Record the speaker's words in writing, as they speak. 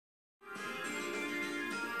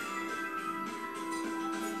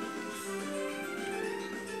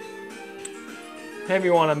Hey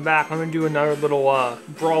everyone, I'm back. I'm going to do another little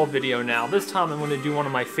Brawl video now. This time I'm going to do one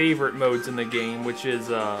of my favorite modes in the game, which is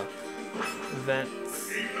events.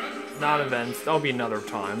 Not events, that'll be another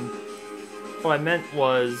time. What I meant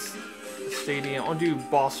was stadium. I'll do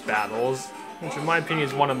boss battles, which in my opinion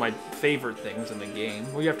is one of my favorite things in the game.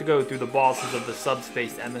 Where you have to go through the bosses of the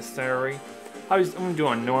subspace emissary. I'm going to do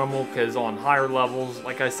on normal because on higher levels,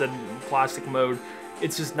 like I said in classic mode,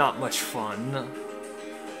 it's just not much fun.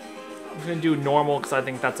 I'm just gonna do normal because I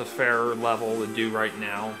think that's a fair level to do right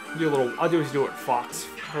now. I'll do it Fox.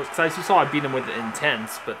 Because you saw I beat him with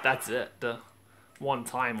intense, but that's it. One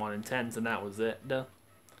time on intense, and that was it. Here's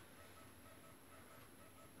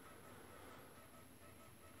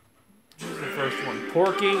the first one,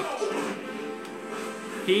 Porky.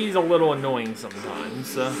 He's a little annoying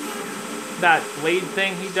sometimes. That blade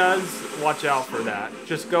thing he does, watch out for that.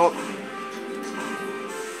 Just go up,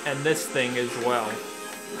 and this thing as well.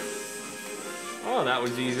 Oh, that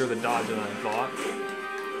was easier to dodge than I thought.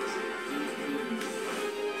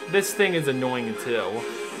 This thing is annoying too.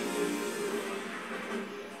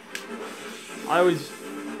 I always...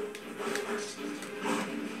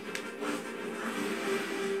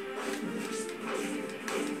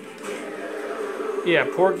 Yeah,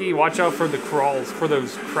 Porky, watch out for the crawls, for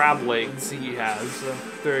those crab legs he has.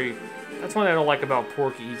 That's one thing I don't like about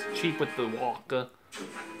Porky. He's cheap with the walk.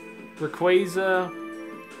 Rayquaza...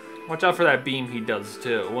 Watch out for that beam he does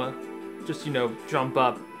too. Just, jump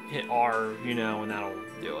up, hit R, and that'll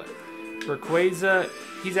do it. Rayquaza,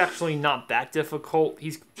 he's actually not that difficult.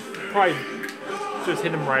 He's probably just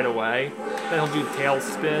hit him right away. Then he'll do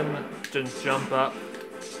tailspin, just jump up.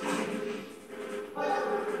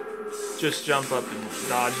 Just jump up and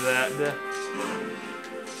dodge that.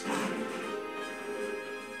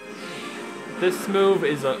 This move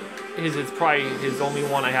is probably his only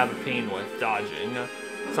one I have a pain with, dodging.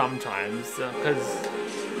 Sometimes, because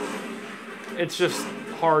it's just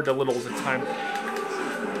hard a little to time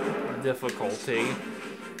difficulty.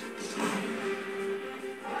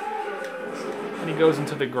 And he goes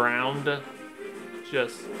into the ground,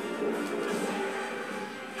 just...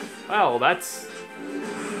 Oh, that's...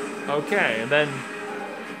 Okay, and then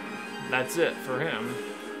that's it for him.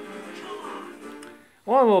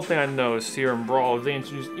 One little thing I noticed here in Brawl is they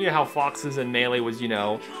introduced, how Fox's and Melee was,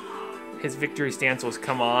 his victory stance was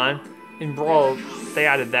come on. In Brawl, they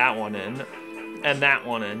added that one in, and that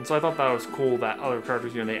one in. So I thought that was cool that other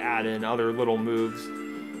characters, they add in other little moves.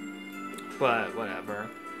 But whatever.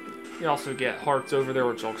 You also get Hearts over there,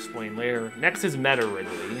 which I'll explain later. Next is Meta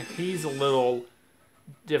Ridley. He's a little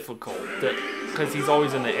difficult, because he's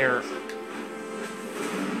always in the air.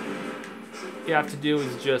 All you have to do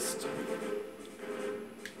is just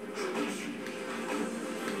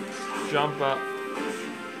jump up.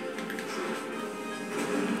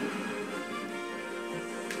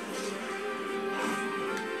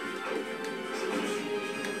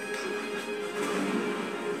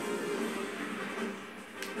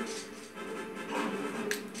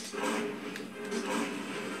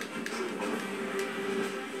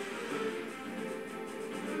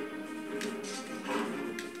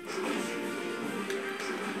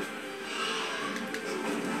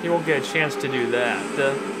 He won't get a chance to do that,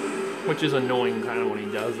 which is annoying kind of when he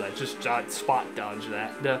does that. Just spot dodge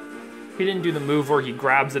that. He didn't do the move where he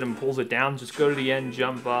grabs it and pulls it down. Just go to the end,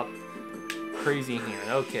 jump up. Crazy hand.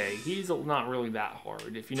 Okay, he's not really that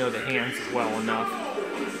hard if you know the hands well enough.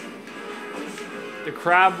 The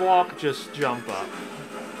crab walk, just jump up.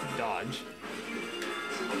 Dodge.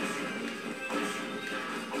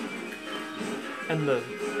 And the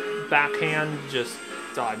backhand, just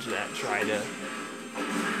dodge that. Try to...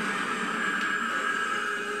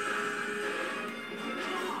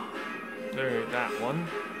 There, that one.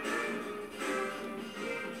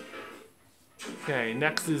 Okay,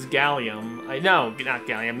 next is Gallium. No, not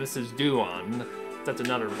Gallium, this is Duon. That's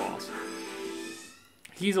another boss.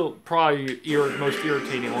 He's probably most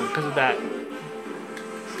irritating one because of that.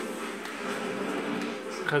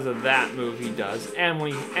 Because of that move he does. And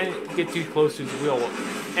when you get too close to his wheel.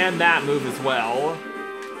 And that move as well.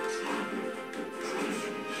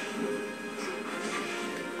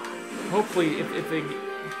 Hopefully, if they...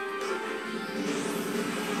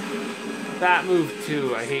 That move,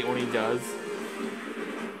 too, I hate when he does.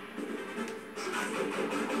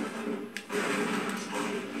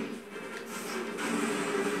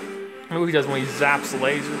 The move he does when he zaps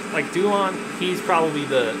lasers. Like, Duon, he's probably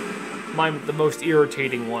the most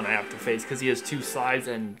irritating one I have to face, because he has two sides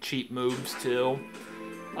and cheap moves, too.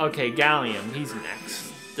 Okay, Gallium, he's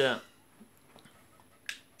next.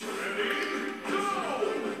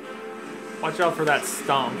 Watch out for that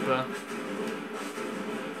stomp.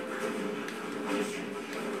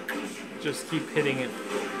 Just keep hitting it.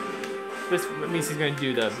 This means he's going to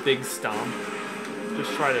do the big stomp.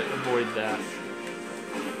 Just try to avoid that.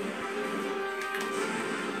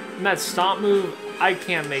 And that stomp move, I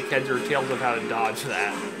can't make heads or tails of how to dodge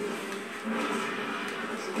that.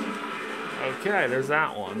 Okay, there's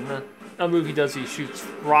that one. Another move he does, he shoots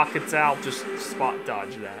rockets out, just spot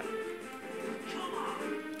dodge that.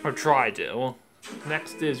 Or try to.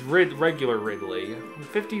 Next is regular Ridley.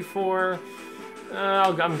 54,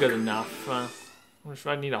 I'm good enough. Wish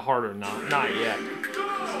I need a harder knot. Not yet.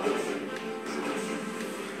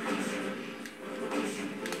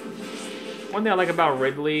 One thing I like about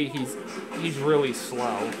Ridley, he's really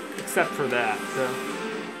slow, except for that.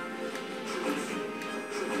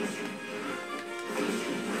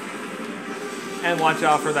 And watch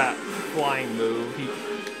out for that flying move.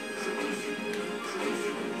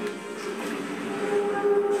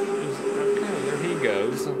 Okay, there he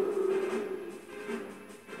goes.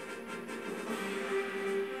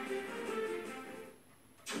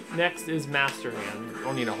 Next is Master Hand.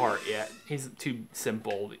 Don't need a heart yet. He's too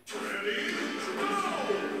simple.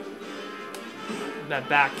 That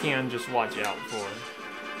backhand, just watch out for.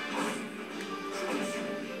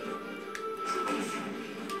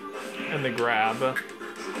 And the grab.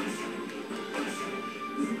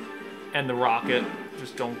 And the rocket.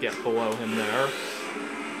 Just don't get below him there.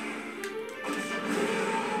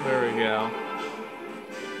 There we go.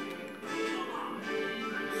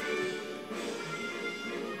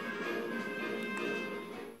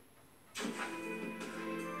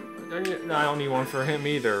 No, I don't need one for him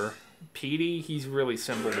either. Petey, he's really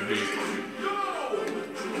simple to beat.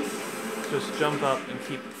 Just jump up and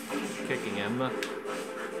keep kicking him.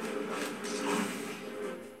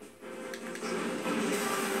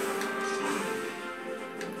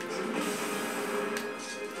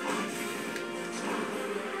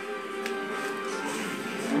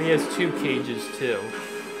 And he has 2 cages too.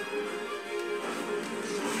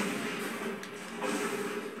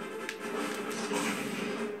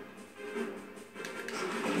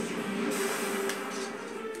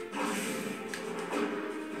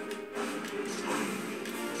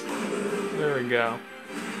 There we go.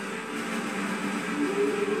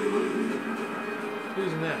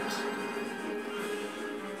 Who's next?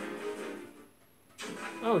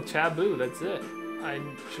 Oh, Taboo, that's it. I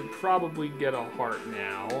should probably get a heart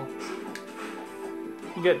now.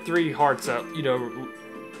 You get 3 hearts up, you know,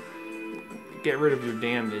 get rid of your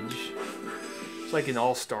damage. It's like in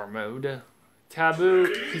All-Star mode.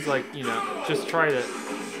 Taboo, he's like, you know, just try to...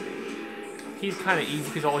 He's kind of easy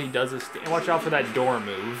because all he does is... Watch out for that door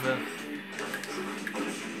move.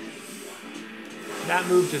 That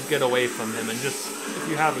move, just get away from him and just, if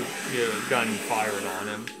you have a gun, fire it on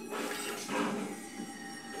him.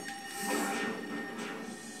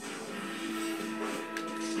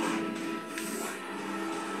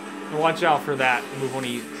 And watch out for that move when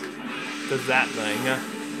he does that thing.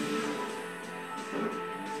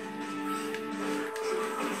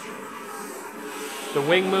 The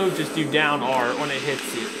wing move, just do down R when it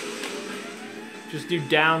hits you. Just do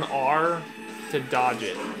down R to dodge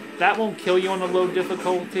it. That won't kill you on a low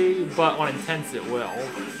difficulty, but on intense it will.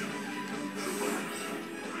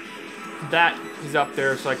 That is up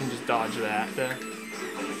there, so I can just dodge that.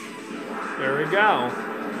 There we go.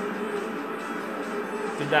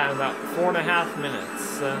 Did that in about 4.5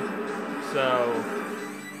 minutes. So,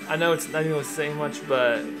 I know it's not going to say much,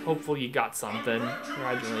 but hopefully you got something.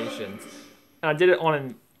 Congratulations. And I did it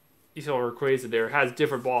on you saw Rayquaza there. It has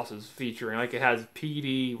different bosses featuring. Like it has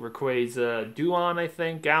Petey, Rayquaza, Duon, I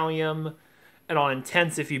think, Gallium. And on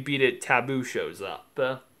Intense, if you beat it, Taboo shows up.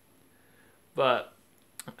 But,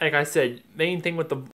 like I said, main thing with the